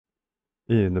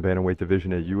In the bantamweight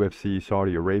division at UFC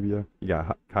Saudi Arabia, you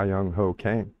got Kyung Ho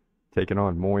Kang taking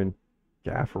on Muin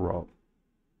Gafurov.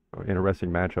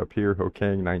 Interesting matchup here. Ho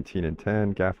Kang 19 and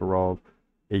 10, Gafurov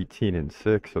 18 and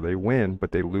 6. So they win,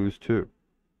 but they lose too,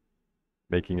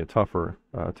 making it tougher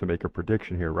to make a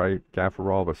prediction here, right?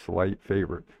 Gafurov a slight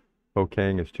favorite. Ho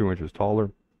Kang is 2 inches taller.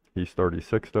 He's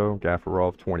 36 though.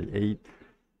 Gafurov 28.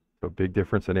 So big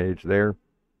difference in age there.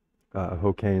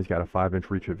 Ho Kang's got a 5-inch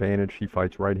reach advantage. He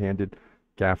fights right-handed.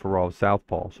 Gafurov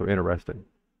southpaw. So interesting.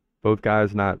 Both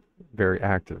guys not very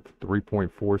active.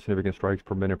 3.4 significant strikes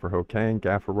per minute for Ho Kang.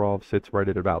 Gafurov sits right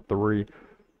at about 3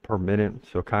 per minute.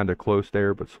 So kind of close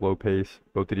there, but slow pace.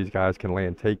 Both of these guys can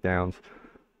land takedowns,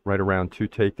 right around 2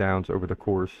 takedowns over the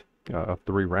course of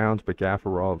 3 rounds. But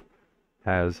Gafurov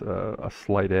has a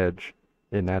slight edge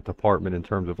in that department in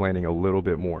terms of landing a little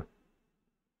bit more.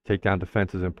 Takedown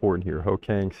defense is important here. Ho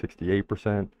Kang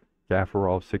 68%,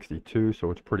 Gafurov 62%, so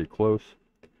it's pretty close.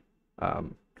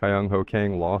 Kyung Ho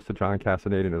Kang lost to John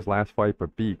Castaneda in his last fight,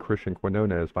 but beat Christian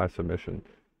Quinones by submission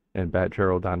and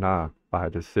Batgerald Dana by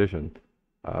decision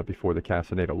before the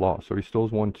Castaneda loss. So he still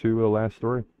has won 2 of the last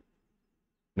 3.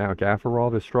 Now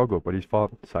Gafurov has struggled, but he's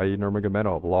fought Said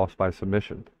Nurmagomedov, lost by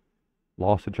submission.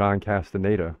 Lost to John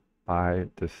Castaneda by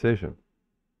decision.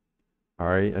 All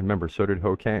right, and remember, so did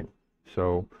Ho Kang.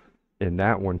 So in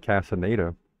that one,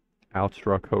 Castaneda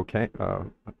outstruck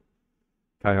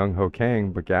Kyung Ho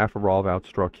Kang, but Gafurov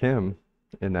outstruck him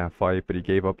in that fight, but he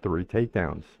gave up 3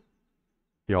 takedowns.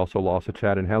 He also lost to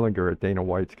Chad and Hellinger at Dana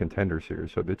White's Contender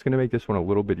Series. So it's going to make this one a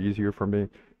little bit easier for me.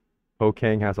 Ho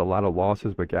Kang has a lot of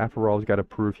losses, but Gafurov's got to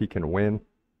prove he can win.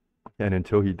 And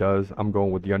until he does, I'm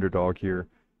going with the underdog here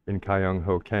in Kyung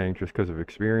Ho Kang just because of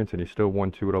experience, and he still won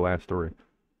 2 of the last 3.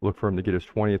 Look for him to get his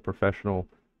 20th professional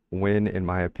win, in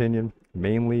my opinion,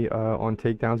 mainly on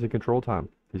takedowns and control time.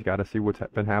 He's got to see what's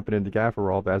been happening to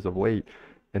Gafurov as of late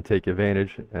and take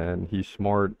advantage, and he's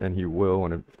smart, and he will,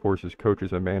 and of course his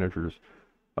coaches and managers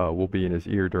will be in his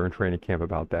ear during training camp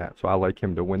about that. So I like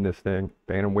him to win this thing,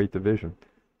 bantamweight division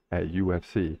at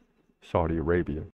UFC Saudi Arabia.